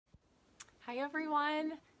Hi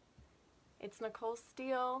everyone, it's Nicole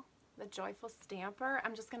Steele, the Joyful Stamper.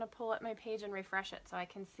 I'm just going to pull up my page and refresh it so I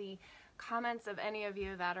can see comments of any of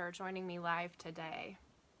you that are joining me live today.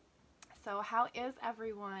 So how is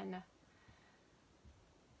everyone?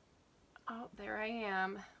 Oh, there I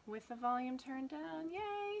am with the volume turned down.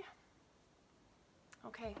 Yay!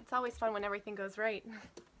 Okay, it's always fun when everything goes right.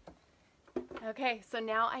 Okay, so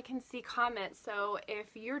now I can see comments. So if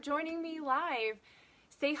you're joining me live,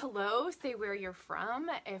 say hello, say where you're from.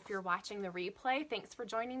 If you're watching the replay, thanks for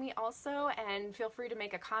joining me also, and feel free to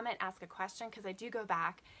make a comment, ask a question, because I do go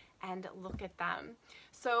back and look at them.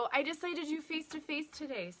 So I decided to do face-to-face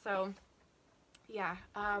today. So yeah,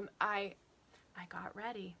 I got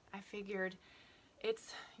ready. I figured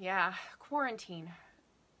it's, quarantine.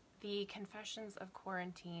 The confessions of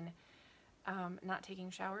quarantine. Not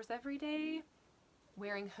taking showers every day,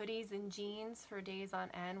 wearing hoodies and jeans for days on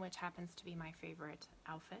end, which happens to be my favorite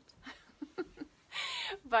outfit.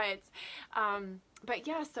 But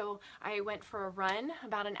yeah, so I went for a run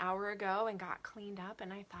about an hour ago and got cleaned up,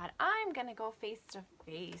 and I thought I'm gonna go face to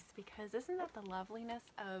face, because isn't that the loveliness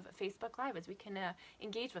of Facebook Live, is we can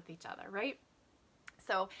engage with each other, right?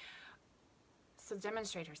 So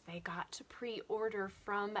demonstrators, they got to pre-order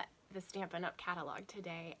from the Stampin' Up! Catalog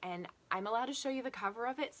today, and I'm allowed to show you the cover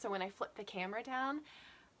of it. So when I flip the camera down,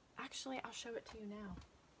 actually I'll show it to you now.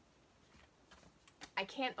 I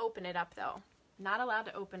can't open it up though. Not allowed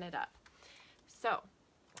to open it up. So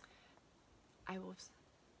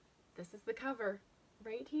this is the cover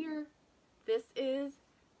right here. This is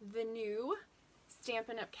the new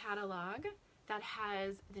Stampin' Up! Catalog that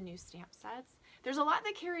has the new stamp sets. There's a lot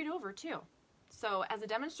that carried over too. So as a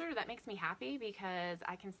demonstrator, that makes me happy because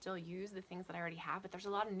I can still use the things that I already have, but there's a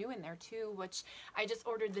lot of new in there too, which I just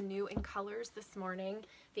ordered the new in colors this morning.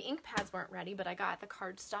 The ink pads weren't ready, but I got the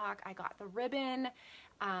cardstock, I got the ribbon,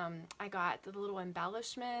 I got the little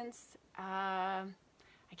embellishments. I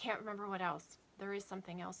can't remember what else. There is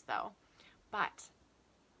something else though. But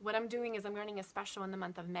what I'm doing is I'm running a special in the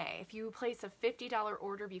month of May. If you place a $50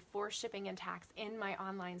 order before shipping and tax in my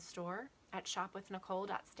online store at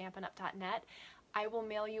shopwithnicole.stampinup.net, I will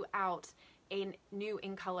mail you out a new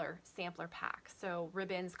in color sampler pack. So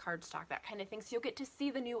ribbons, cardstock, that kind of thing. So you'll get to see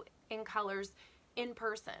the new in colors in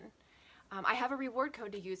person. I have a reward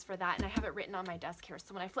code to use for that, and I have it written on my desk here.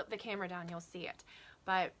 So when I flip the camera down, you'll see it.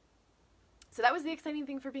 But so that was the exciting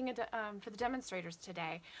thing for being for the demonstrators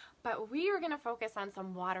today. But we are going to focus on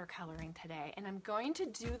some watercoloring today, and I'm going to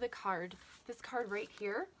do this card right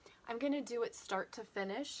here. I'm going to do it start to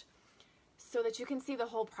finish, so that you can see the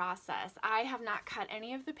whole process. I have not cut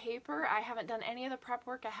any of the paper. I haven't done any of the prep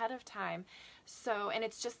work ahead of time. And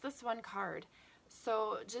it's just this one card.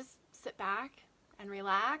 So just sit back and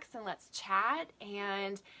relax, and let's chat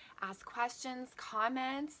and ask questions,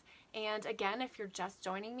 comments. And again, if you're just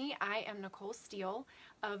joining me, I am Nicole Steele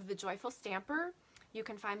of The Joyful Stamper. You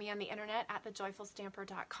can find me on the internet at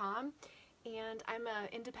thejoyfulstamper.com. And I'm an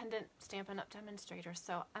independent Stampin' Up! Demonstrator,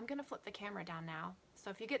 so I'm going to flip the camera down now. So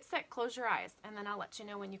if you get sick, close your eyes, and then I'll let you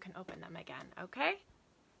know when you can open them again, okay?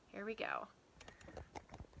 Here we go.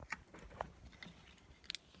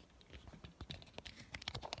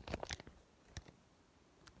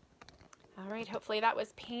 All right, hopefully that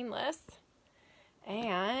was painless.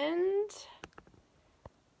 And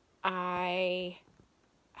I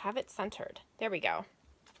have it centered. There we go.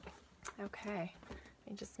 Okay.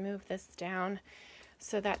 Let me just move this down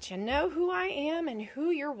so that you know who I am and who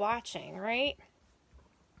you're watching, right?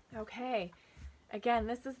 Okay, again,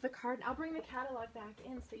 this is the card. I'll bring the catalog back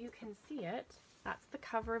in so you can see it. That's the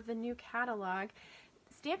cover of the new catalog.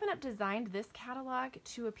 Stampin' Up! Designed this catalog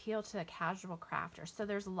to appeal to a casual crafter. So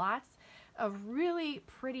there's lots of really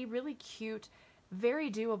pretty, really cute,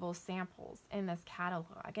 very doable samples in this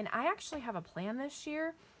catalog. And I actually have a plan this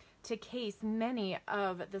year to case many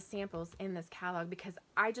of the samples in this catalog because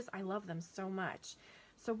I love them so much.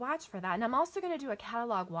 So watch for that. And I'm also going to do a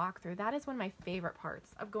catalog walkthrough. That is one of my favorite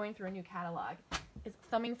parts of going through a new catalog, is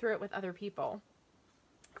thumbing through it with other people.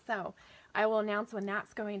 So I will announce when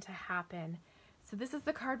that's going to happen. So this is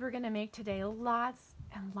the card we're going to make today. Lots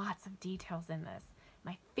and lots of details in this.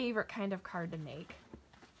 My favorite kind of card to make.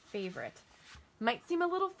 Favorite. Might seem a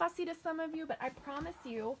little fussy to some of you, but I promise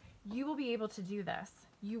you, you will be able to do this.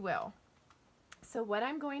 You will. So what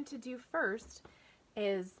I'm going to do first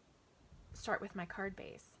is start with my card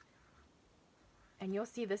base. And you'll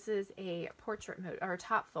see this is a portrait mode, or a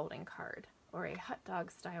top folding card, or a hot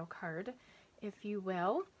dog style card, if you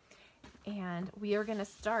will. And we are going to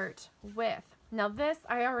start with, now this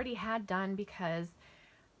I already had done because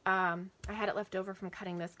I had it left over from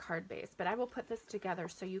cutting this card base, but I will put this together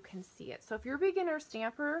so you can see it. So if you're a beginner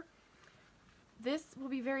stamper, this will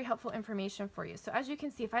be very helpful information for you. So as you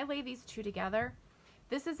can see, if I lay these two together,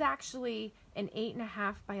 this is actually an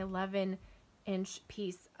 8.5 by 11 inch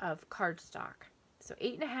piece of cardstock. So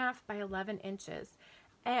 8.5 by 11 inches.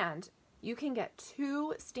 And you can get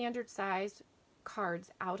 2 standard sized cards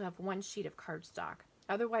out of 1 sheet of cardstock,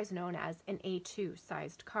 otherwise known as an A2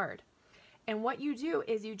 sized card. And what you do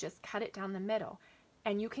is you just cut it down the middle.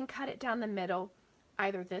 And you can cut it down the middle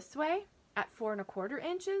either this way at 4.25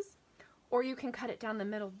 inches, or you can cut it down the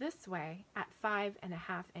middle this way at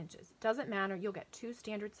 5.5 inches. Doesn't matter, you'll get 2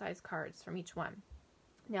 standard size cards from each one.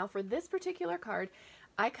 Now for this particular card,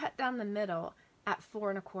 I cut down the middle at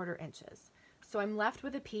 4.25 inches. So I'm left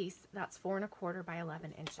with a piece that's 4.25 by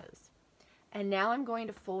 11 inches. And now I'm going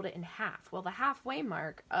to fold it in half. Well, the halfway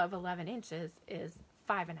mark of 11 inches is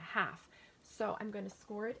 5.5. So I'm going to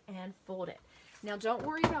score it and fold it. Now don't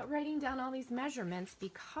worry about writing down all these measurements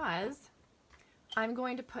because I'm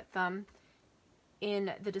going to put them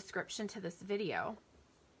in the description to this video.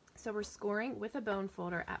 So we're scoring with a bone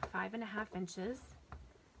folder at 5.5 inches,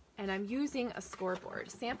 and I'm using a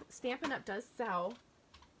scoreboard. Stampin' Up! Does sell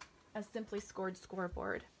a simply scored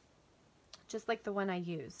scoreboard, just like the one I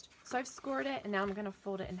used. So I've scored it, and now I'm going to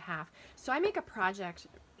fold it in half. So I make a project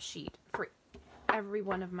sheet for every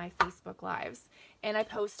one of my Facebook Lives, and I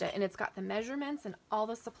post it, and it's got the measurements and all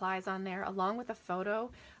the supplies on there, along with a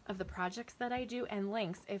photo of the projects that I do and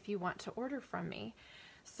links if you want to order from me.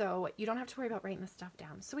 So you don't have to worry about writing this stuff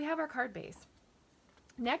down. So we have our card base.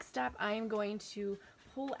 Next up, I am going to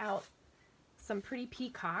pull out some pretty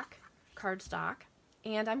peacock cardstock,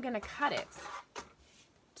 and I'm going to cut it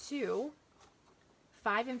to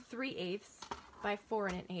 5 3/8 by 4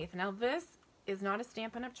 1/8. Now this is not a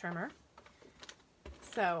Stampin' Up! Trimmer,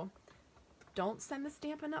 so don't send the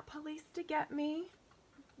Stampin' Up! Police to get me.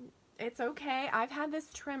 It's okay. I've had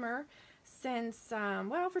this trimmer since,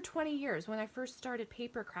 well, for 20 years when I first started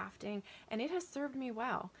paper crafting, and it has served me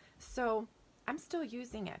well. So I'm still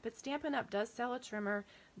using it. But Stampin' Up! Does sell a trimmer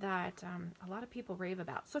that a lot of people rave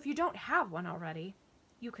about. So if you don't have one already,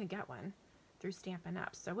 you can get one through Stampin'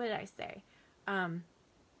 Up! So what did I say?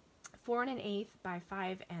 4 1/8 by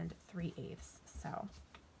 5 3/8. So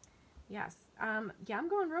yes. Yeah, I'm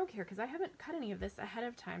going rogue here because I haven't cut any of this ahead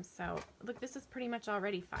of time. So look, this is pretty much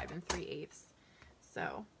already 5 3/8.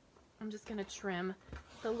 So I'm just going to trim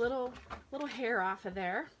the little hair off of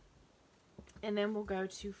there. And then we'll go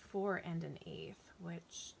to 4 1/8,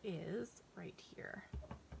 which is right here.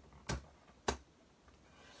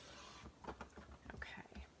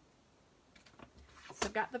 Okay. So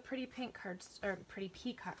I've got the pretty pink cards, or pretty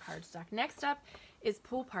peacock cardstock. Next up is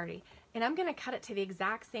Pool Party, and I'm going to cut it to the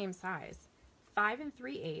exact same size, 5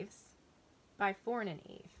 3/8 by 4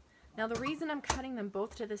 1/8. Now the reason I'm cutting them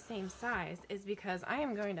both to the same size is because I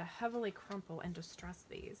am going to heavily crumple and distress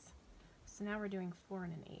these. So now we're doing 4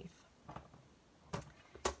 1/8.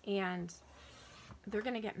 And they're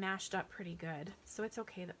going to get mashed up pretty good, so it's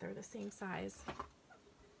okay that they're the same size.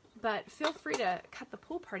 But feel free to cut the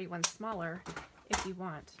Pool Party one smaller if you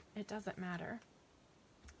want. It doesn't matter.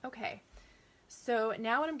 Okay, so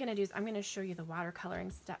now what I'm going to do is I'm going to show you the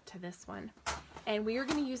watercoloring step to this one. And we are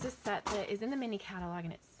going to use a set that is in the mini catalog,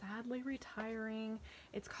 and it's sadly retiring.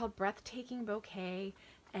 It's called Breathtaking Bouquet,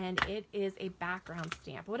 and it is a background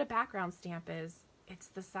stamp. What a background stamp is, it's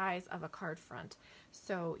the size of a card front.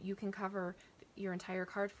 So you can cover your entire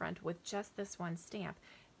card front with just this one stamp.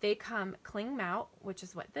 They come cling mount, which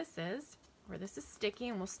is what this is, where this is sticky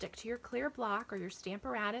and will stick to your clear block or your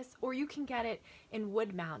Stamparatus, or you can get it in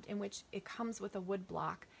wood mount, in which it comes with a wood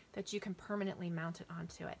block that you can permanently mount it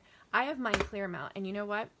onto it. I have mine clear mount, and you know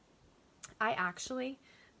what? I actually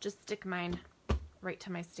just stick mine right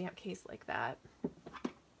to my stamp case like that.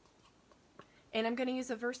 And I'm going to use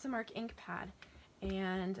a Versamark ink pad,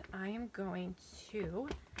 and I am going to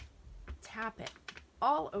tap it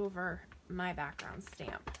all over my background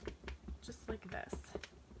stamp, just like this.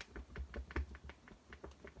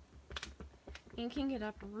 Inking it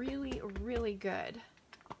up really, really good.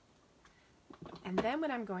 And then what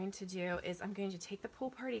I'm going to do is I'm going to take the Pool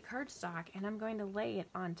Party cardstock and I'm going to lay it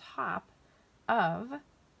on top of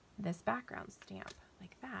this background stamp,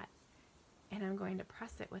 like that. And I'm going to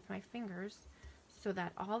press it with my fingers so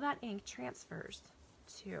that all that ink transfers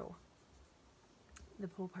to the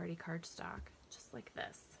Pool Party cardstock, just like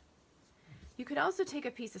this. You could also take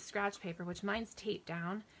a piece of scratch paper, which mine's taped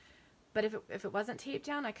down, but if it wasn't taped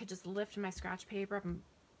down, I could just lift my scratch paper up and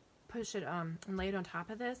push it and lay it on top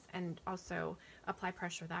of this, and also apply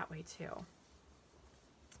pressure that way too.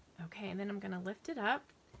 Okay, and then I'm going to lift it up,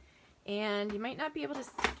 and you might not be able to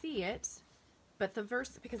see it, but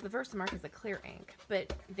because the Versamark is a clear ink,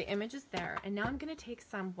 but the image is there. And now I'm going to take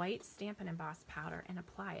some white Stampin' Emboss powder and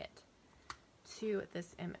apply it to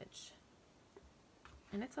this image.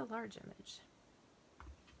 And it's a large image.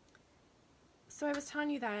 So I was telling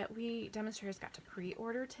you that we demonstrators got to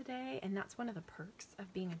pre-order today, and that's one of the perks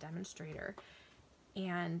of being a demonstrator.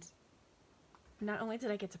 And not only did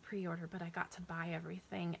I get to pre-order, but I got to buy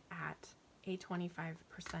everything at a 25%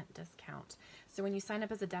 discount. So when you sign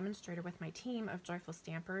up as a demonstrator with my team of Joyful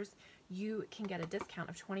Stampers, you can get a discount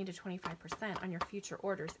of 20 to 25% on your future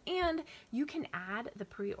orders. And you can add the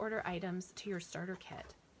pre-order items to your starter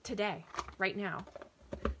kit today, right now.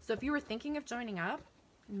 So if you were thinking of joining up,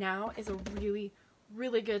 now is a really,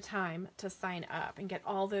 really good time to sign up and get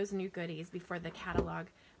all those new goodies before the catalog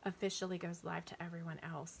officially goes live to everyone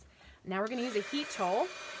else. Now we're going to use a heat tool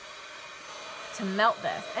to melt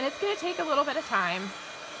this. And it's going to take a little bit of time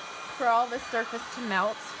for all the surface to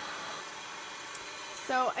melt.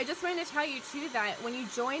 So I just wanted to tell you too that when you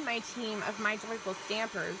join my team of My Joyful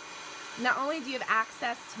Stampers, not only do you have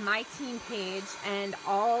access to my team page and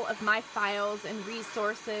all of my files and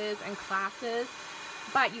resources and classes,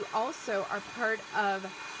 but you also are part of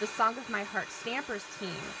the Song of My Heart Stampers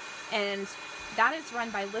team. And that is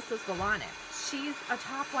run by Lissa Zvolonic. She's a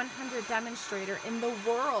top 100 demonstrator in the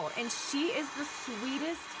world, and she is the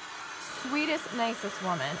sweetest, nicest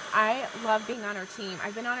woman. I love being on her team.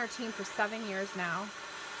 I've been on her team for 7 years now,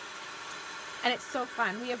 and it's so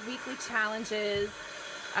fun. We have weekly challenges.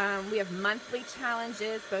 We have monthly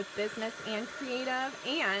challenges, both business and creative,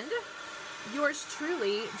 and yours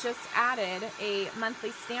truly just added a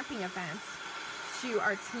monthly stamping event to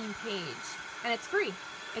our team page, and it's free.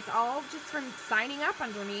 It's all just from signing up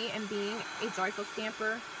under me and being a Joyful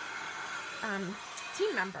Stamper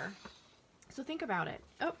team member. So think about it.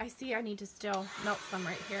 Oh, I see I need to still melt some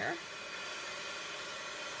right here.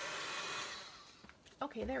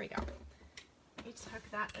 Okay, there we go. I took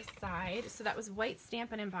that aside. So that was white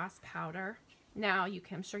Stampin' Emboss powder. Now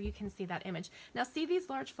I'm sure you can see that image. Now see these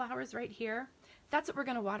large flowers right here? That's what we're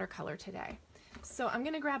going to watercolor today. So I'm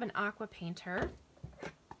going to grab an aqua painter,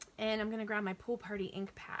 and I'm going to grab my Pool Party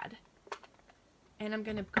ink pad, and I'm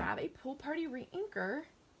going to grab a Pool Party re-inker,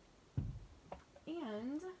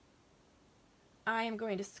 and I am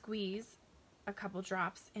going to squeeze a couple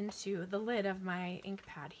drops into the lid of my ink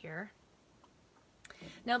pad here.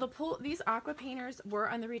 Now these aqua painters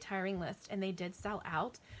were on the retiring list, and they did sell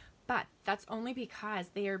out, but that's only because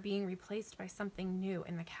they are being replaced by something new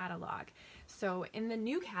in the catalog. So in the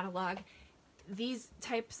new catalog, these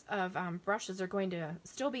types of brushes are going to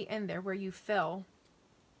still be in there, where you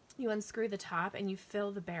unscrew the top and you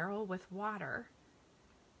fill the barrel with water,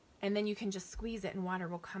 and then you can just squeeze it and water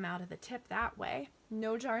will come out of the tip that way.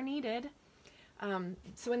 No jar needed.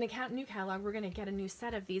 So in the new catalog, we're going to get a new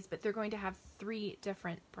set of these, but they're going to have 3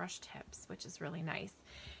 different brush tips, which is really nice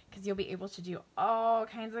because you'll be able to do all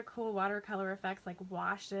kinds of cool watercolor effects like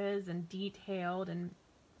washes and detailed. And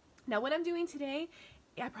now what I'm doing today,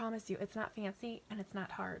 I promise you, it's not fancy and it's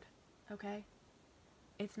not hard, okay?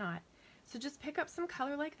 It's not. So just pick up some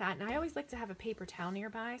color like that, and I always like to have a paper towel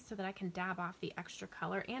nearby so that I can dab off the extra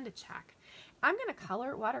color and a check. I'm going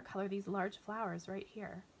to watercolor these large flowers right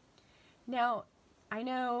here. Now, I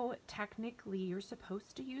know technically you're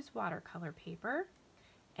supposed to use watercolor paper,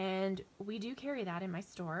 and we do carry that in my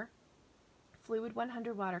store, Fluid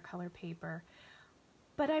 100 watercolor paper,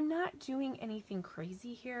 but I'm not doing anything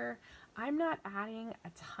crazy here. I'm not adding a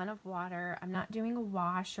ton of water. I'm not doing a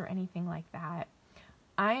wash or anything like that.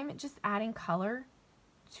 I'm just adding color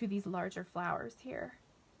to these larger flowers here.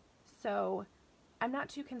 So I'm not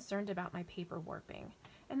too concerned about my paper warping.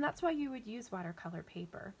 And that's why you would use watercolor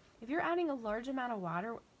paper. If you're adding a large amount of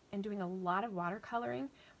water and doing a lot of watercoloring,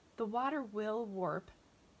 the water will warp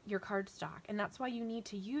your cardstock. And that's why you need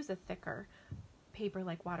to use a thicker paper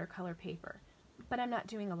like watercolor paper. But I'm not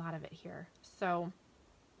doing a lot of it here. So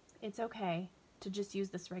it's okay to just use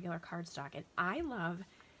this regular cardstock. And I love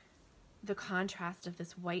the contrast of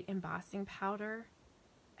this white embossing powder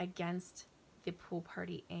against the Pool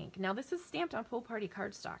Party ink. Now this is stamped on Pool Party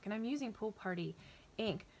cardstock, and I'm using Pool Party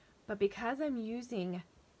ink, but because I'm using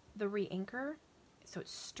the re-inker, so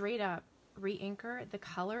it's straight up re-inker, the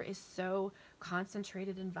color is so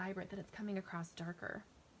concentrated and vibrant that it's coming across darker.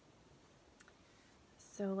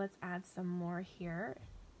 So let's add some more here.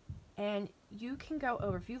 And you can go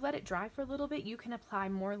over, if you let it dry for a little bit, you can apply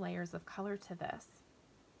more layers of color to this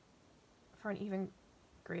for an even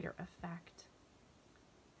greater effect.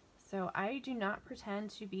 So I do not pretend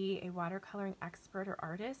to be a watercoloring expert or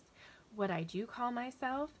artist. What I do call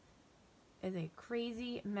myself is a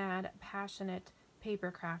crazy, mad, passionate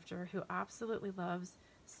paper crafter who absolutely loves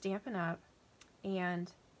Stampin' Up!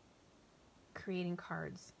 and creating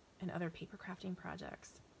cards and other paper crafting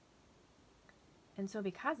projects. And so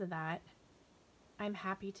because of that, I'm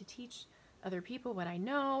happy to teach other people what I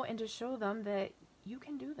know and to show them that you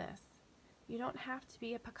can do this. You don't have to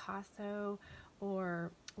be a Picasso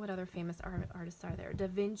or what other famous artists are there, Da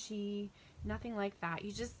Vinci, nothing like that.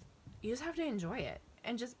 You just have to enjoy it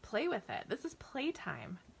and just play with it. This is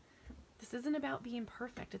playtime. This isn't about being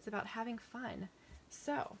perfect. It's about having fun.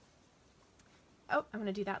 So, oh, I'm going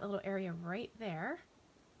to do that little area right there.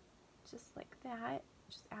 Just like that.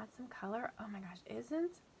 Just add some color. Oh my gosh,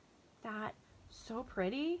 isn't that so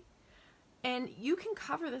pretty? And you can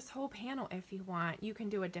cover this whole panel if you want. You can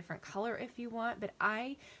do a different color if you want, but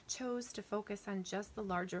I chose to focus on just the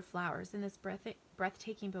larger flowers in this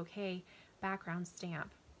Breathtaking Bouquet background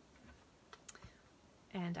stamp.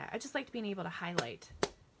 And I just liked being able to highlight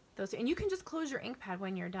those. And you can just close your ink pad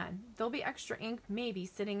when you're done. There'll be extra ink maybe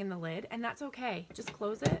sitting in the lid, and that's okay. Just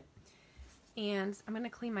close it. And I'm going to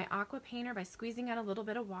clean my aqua painter by squeezing out a little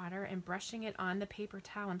bit of water and brushing it on the paper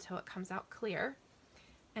towel until it comes out clear.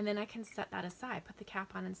 And then I can set that aside, put the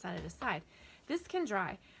cap on and set it aside. This can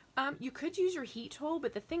dry. You could use your heat tool,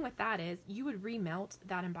 but the thing with that is you would remelt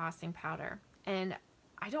that embossing powder. And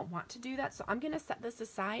I don't want to do that, so I'm going to set this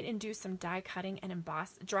aside and do some die cutting and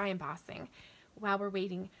dry embossing while we're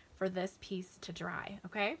waiting for this piece to dry,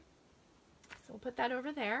 okay? So we'll put that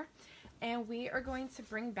over there. And we are going to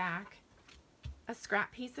bring back a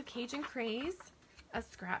scrap piece of Cajun Craze, a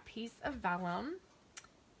scrap piece of vellum,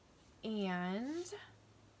 and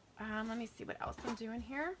let me see what else I'm doing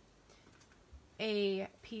here. A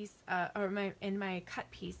piece, my cut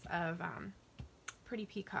piece of Pretty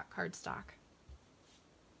Peacock cardstock.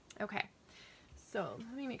 Okay, so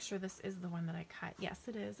let me make sure this is the one that I cut. Yes,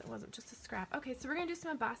 it is. It wasn't just a scrap. Okay, so we're going to do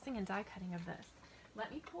some embossing and die cutting of this.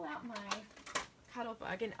 Let me pull out my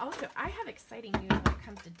Cuttlebug. And also, I have exciting news when it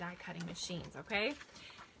comes to die cutting machines, okay?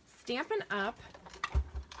 Stampin' Up!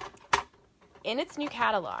 In its new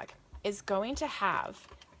catalog is going to have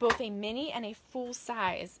both a mini and a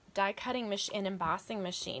full-size die cutting machine and embossing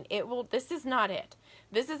machine. This is not it.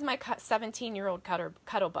 This is my 17-year-old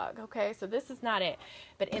Cuttlebug, okay? So this is not it.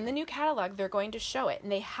 But in the new catalog, they're going to show it.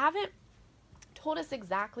 And they haven't told us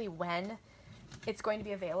exactly when it's going to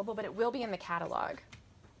be available, but it will be in the catalog.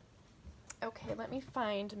 Okay, let me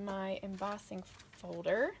find my embossing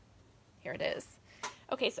folder. Here it is.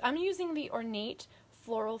 Okay, so I'm using the Ornate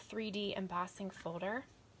Floral 3D embossing folder.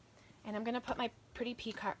 And I'm going to put my Pretty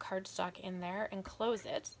Peacock cardstock in there and close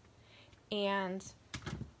it. And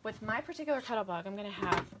with my particular Cuttlebug, I'm going to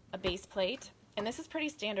have a base plate. And this is pretty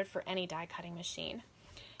standard for any die cutting machine.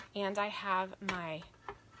 And I have my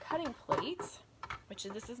cutting plate,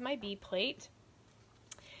 this is my B plate.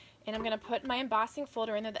 And I'm going to put my embossing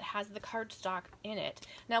folder in there that has the cardstock in it.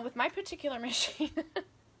 Now with my particular machine,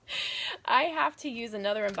 I have to use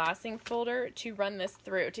another embossing folder to run this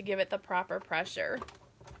through to give it the proper pressure.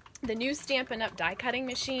 The new Stampin' Up! Die cutting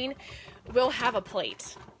machine will have a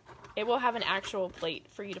plate. It will have an actual plate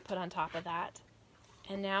for you to put on top of that.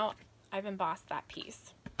 And now I've embossed that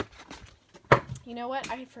piece. You know what?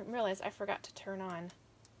 I realized I forgot to turn on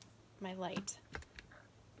my light.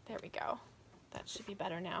 There we go. That should be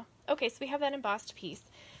better now. Okay, so we have that embossed piece.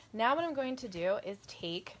 Now what I'm going to do is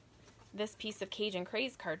take this piece of Cajun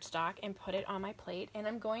Craze cardstock and put it on my plate. And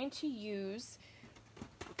I'm going to use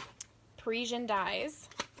Parisian dies.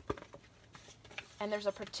 And there's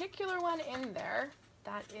a particular one in there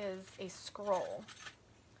that is a scroll.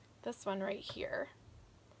 This one right here.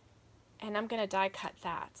 And I'm going to die cut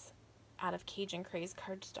that out of Cajun Craze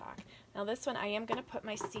cardstock. Now this one I am going to put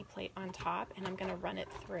my C plate on top and I'm going to run it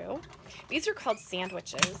through. These are called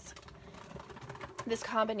sandwiches. This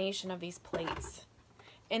combination of these plates.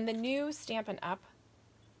 In the new Stampin' Up!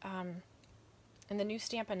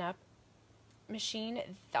 Machine,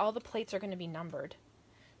 all the plates are going to be numbered.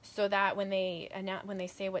 So that when they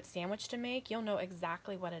say what sandwich to make, you'll know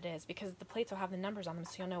exactly what it is because the plates will have the numbers on them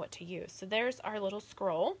so you'll know what to use. So there's our little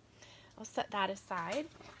scroll. I'll set that aside.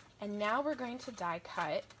 And now we're going to die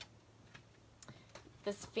cut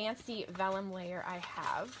this fancy vellum layer I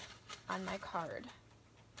have on my card.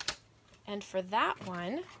 And for that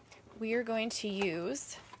one, we are going to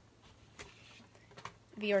use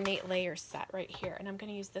the Ornate Layer set right here. And I'm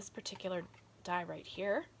going to use this particular die right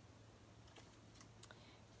here.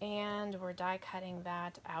 And we're die cutting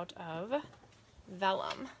that out of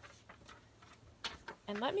vellum.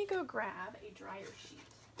 And let me go grab a dryer sheet.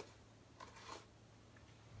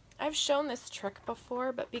 I've shown this trick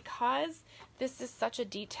before, but because this is such a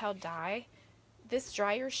detailed die, this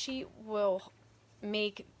dryer sheet will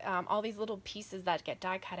make all these little pieces that get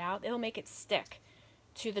die cut out, it'll make it stick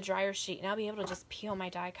to the dryer sheet, and I'll be able to just peel my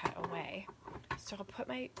die cut away. So I'll put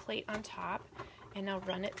my plate on top and I'll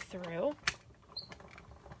run it through.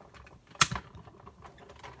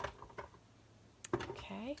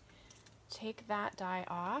 Okay, take that die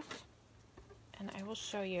off and I will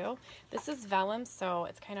show you. This is vellum, so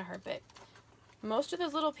it's kind of hard, but most of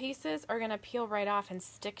those little pieces are going to peel right off and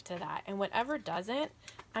stick to that, and whatever doesn't,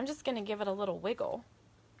 I'm just going to give it a little wiggle,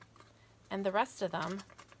 and the rest of them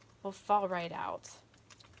will fall right out.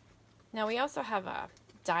 Now we also have a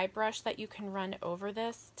die brush that you can run over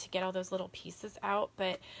this to get all those little pieces out,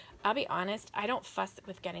 but I'll be honest, I don't fuss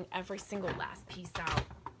with getting every single last piece out.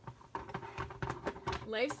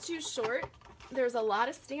 Life's too short. There's a lot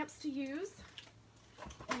of stamps to use,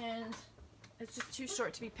 and it's just too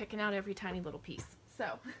short to be picking out every tiny little piece.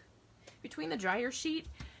 So between the dryer sheet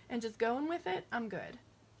and just going with it, I'm good.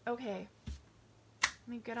 Okay, let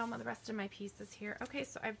me get on with the rest of my pieces here. Okay,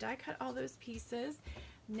 so I've die cut all those pieces.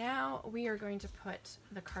 Now we are going to put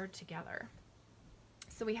the card together.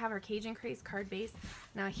 So we have our Cajun Craze card base.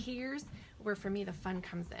 Now here's where for me the fun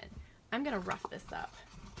comes in. I'm gonna rough this up.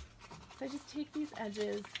 So I just take these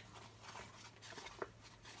edges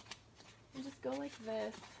and just go like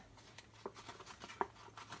this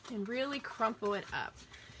and really crumple it up.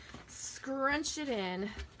 Scrunch it in.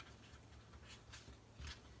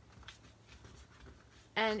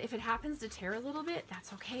 And if it happens to tear a little bit,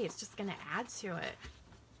 that's okay. It's just gonna add to it.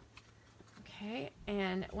 Okay,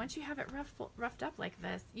 and once you have it roughed up like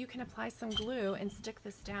this, you can apply some glue and stick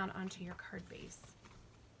this down onto your card base.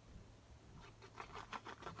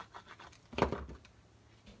 And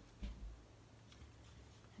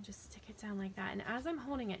just stick it down like that. And as I'm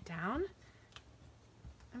holding it down,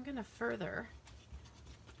 I'm gonna further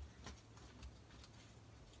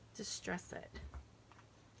distress it.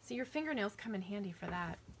 So your fingernails come in handy for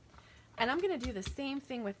that. And I'm gonna do the same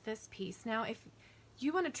thing with this piece. Now, if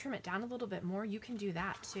you want to trim it down a little bit more, you can do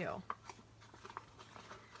that too.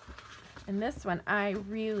 And this one, I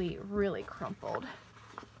really, really crumpled.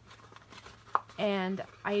 And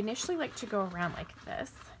I initially like to go around like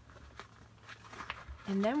this.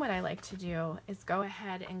 And then what I like to do is go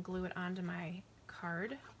ahead and glue it onto my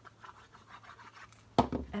card.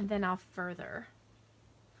 And then I'll further.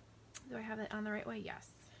 Do I have it on the right way? Yes.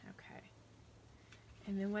 Okay.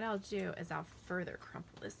 And then what I'll do is I'll further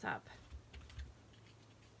crumple this up.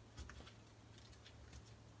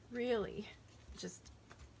 Really just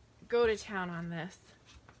go to town on this.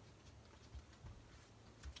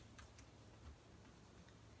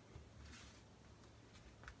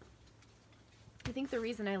 I think the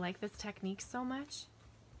reason I like this technique so much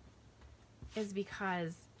is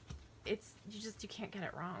because you can't get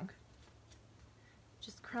it wrong.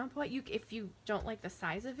 Just crumple it. If you don't like the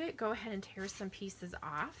size of it, go ahead and tear some pieces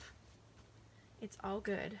off. It's all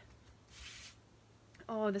good.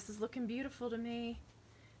 Oh, this is looking beautiful to me.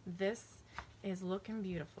 This is looking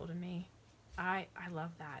beautiful to me. I love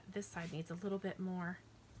that. This side needs a little bit more.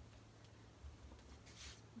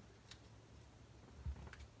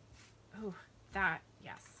 Oh, that,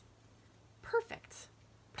 yes. Perfect.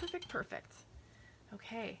 Perfect, perfect.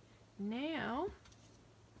 Okay, now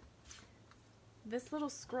this little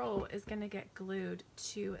scroll is going to get glued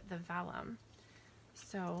to the vellum.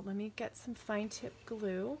 So let me get some fine tip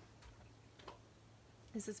glue.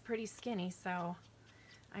 This is pretty skinny, so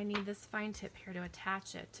I need this fine tip here to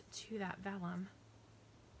attach it to that vellum.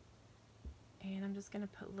 And I'm just going to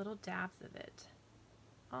put little dabs of it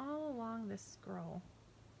all along this scroll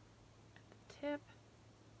at the tip.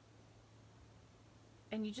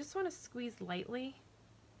 And you just want to squeeze lightly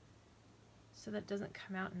so that it doesn't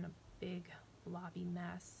come out in a big blobby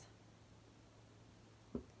mess.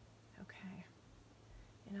 Okay.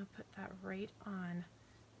 And I'll put that right on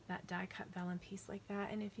that die cut vellum piece like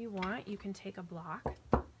that. And if you want, you can take a block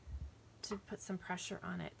to put some pressure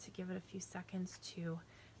on it to give it a few seconds to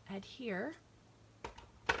adhere.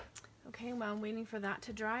 Okay, while I'm waiting for that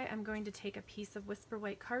to dry, I'm going to take a piece of Whisper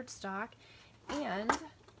White cardstock, and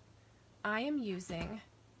I am using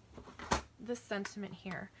this sentiment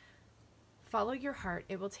here. Follow your heart,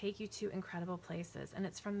 it will take you to incredible places. And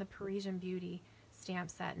it's from the Parisian Beauty stamp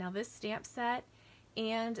set. Now this stamp set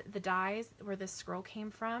and the dies where this scroll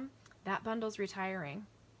came from, that bundle's retiring.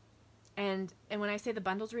 And when I say the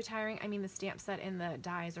bundle's retiring, I mean the stamp set and the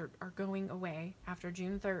dies are going away after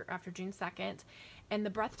June 2nd. And the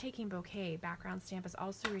Breathtaking Bouquet background stamp is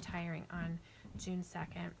also retiring on June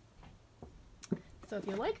 2nd. So if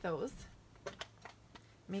you like those,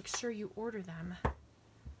 make sure you order them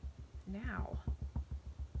now.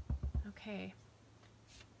 Okay.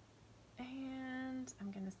 And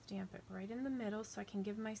I'm going to stamp it right in the middle so I can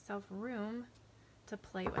give myself room to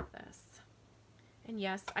play with this. And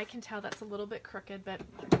yes, I can tell that's a little bit crooked, but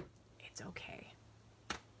it's okay.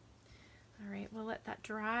 All right, we'll let that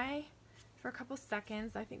dry for a couple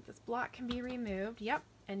seconds. I think this block can be removed. Yep,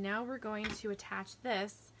 and now we're going to attach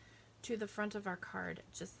this to the front of our card,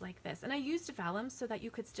 just like this. And I used vellum so that you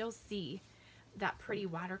could still see that pretty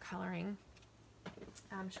watercoloring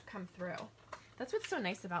come through. That's what's so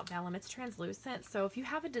nice about vellum. It's translucent, so if you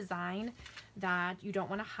have a design that you don't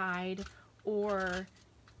want to hide, or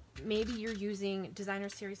maybe you're using designer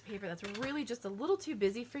series paper that's really just a little too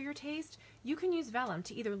busy for your taste, you can use vellum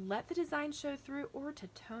to either let the design show through or to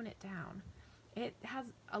tone it down. It has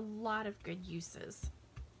a lot of good uses.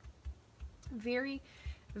 Very,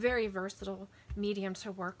 very versatile medium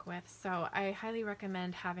to work with, so I highly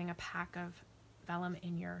recommend having a pack of vellum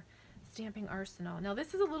in your stamping arsenal. Now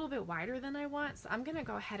this is a little bit wider than I want, so I'm going to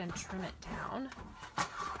go ahead and trim it down.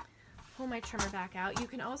 Pull my trimmer back out. You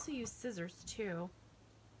can also use scissors too,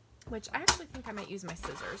 which I actually think I might use my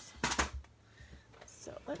scissors.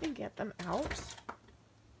 So let me get them out.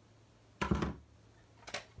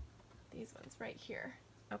 These ones right here.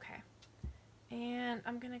 Okay. And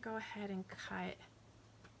I'm going to go ahead and cut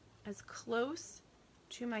as close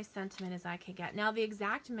to my sentiment as I could get. Now the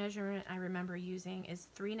exact measurement I remember using is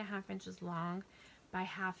 3.5 inches long by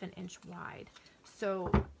 1/2 inch wide.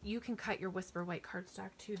 So you can cut your Whisper White cardstock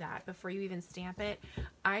to that before you even stamp it.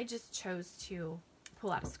 I just chose to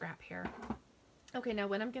pull out a scrap here. Okay, now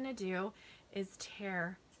what I'm going to do is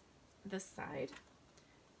tear this side,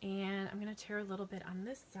 and I'm going to tear a little bit on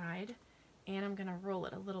this side, and I'm going to roll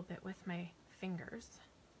it a little bit with my fingers.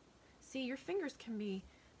 See, your fingers can be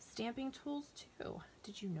stamping tools too.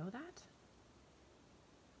 Did you know that?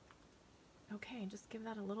 Okay, just give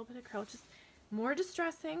that a little bit of curl. Just more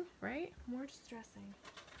distressing, right? More distressing.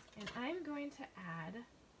 And I'm going to add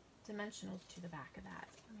dimensionals to the back of that.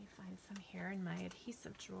 Let me find some here in my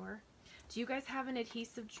adhesive drawer. Do you guys have an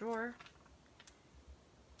adhesive drawer?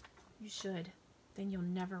 You should. Then you'll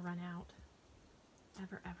never run out.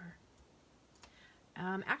 Ever, ever.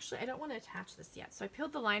 Actually, I don't want to attach this yet. So I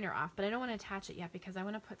peeled the liner off, but I don't want to attach it yet because I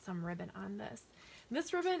want to put some ribbon on this.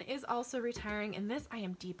 This ribbon is also retiring, and this I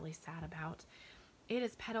am deeply sad about. It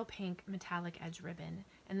is Petal Pink Metallic Edge ribbon,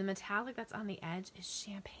 and the metallic that's on the edge is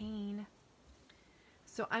champagne.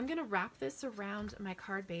 So I'm going to wrap this around my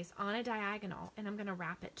card base on a diagonal, and I'm going to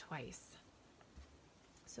wrap it twice.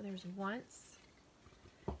 So there's once,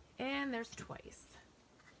 and there's twice.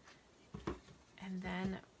 And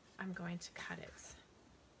then I'm going to cut it.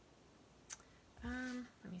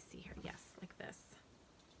 Let me see here. Yes, like this.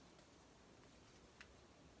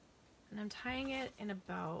 And I'm tying it in a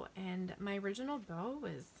bow, and my original bow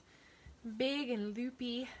was big and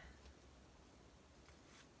loopy,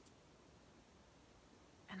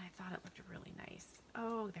 and I thought it looked really nice.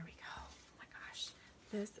 Oh, there we go. Oh my gosh,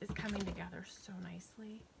 this is coming together so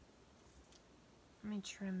nicely. Let me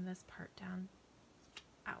trim this part down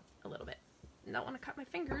out a little bit. I don't want to cut my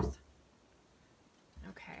fingers.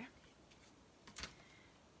 Okay.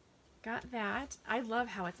 Got that. I love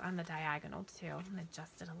how it's on the diagonal too. I'm gonna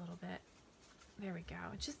adjust it a little bit. There we go.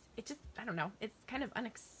 It just, I don't know. It's kind of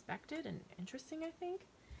unexpected and interesting, I think.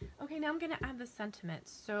 Okay, now I'm gonna add the sentiment.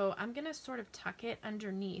 So I'm gonna sort of tuck it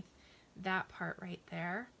underneath that part right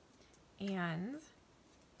there. And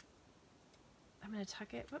I'm gonna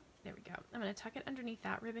tuck it, whoop, there we go. I'm gonna tuck it underneath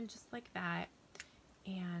that ribbon just like that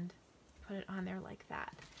and put it on there like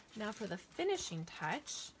that. Now for the finishing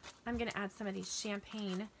touch, I'm gonna add some of these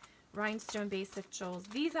champagne rhinestone basic jewels.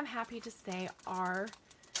 These, I'm happy to say, are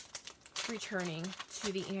returning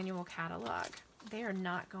to the annual catalog. They are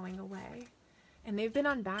not going away. And they've been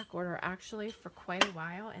on back order actually for quite a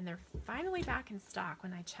while, and they're finally back in stock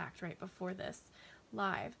when I checked right before this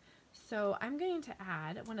live. So I'm going to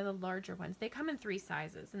add one of the larger ones. They come in 3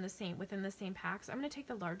 sizes in the same, within the same pack. So I'm going to take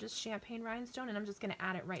the largest champagne rhinestone, and I'm just going to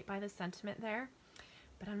add it right by the sentiment there.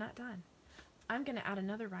 But I'm not done. I'm going to add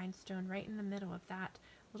another rhinestone right in the middle of that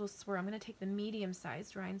little swirl. I'm going to take the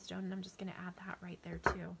medium-sized rhinestone, and I'm just going to add that right there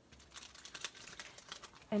too.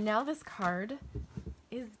 And now this card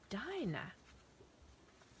is done.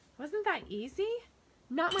 Wasn't that easy?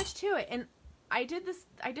 Not much to it. And I did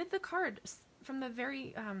the card from the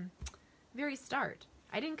very start.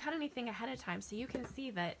 I didn't cut anything ahead of time, so you can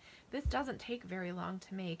see that this doesn't take very long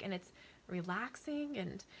to make, and it's relaxing,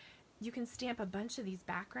 and you can stamp a bunch of these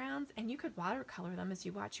backgrounds, and you could watercolor them as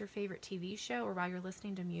you watch your favorite TV show or while you're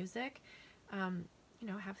listening to music. You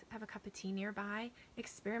know, have a cup of tea nearby,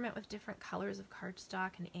 experiment with different colors of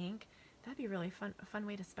cardstock and ink. That'd be really a fun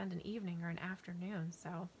way to spend an evening or an afternoon.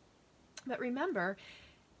 So, but remember,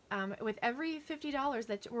 with every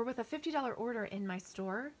 $50 or with a $50 order in my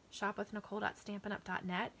store,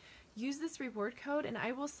 shopwithnicole.stampinup.net, use this reward code and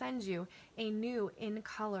I will send you a new in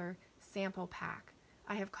color sample pack.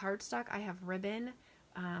 I have cardstock, I have ribbon,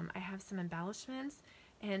 I have some embellishments,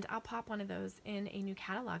 and I'll pop one of those in a new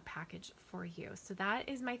catalog package for you. So that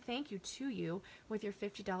is my thank you to you with your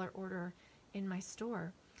 $50 order in my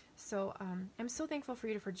store. So I'm so thankful for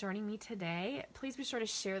you for joining me today. Please be sure to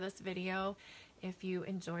share this video if you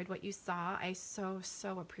enjoyed what you saw. I so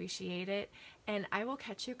appreciate it. And I will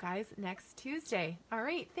catch you guys next Tuesday. All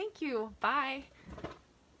right, thank you. Bye.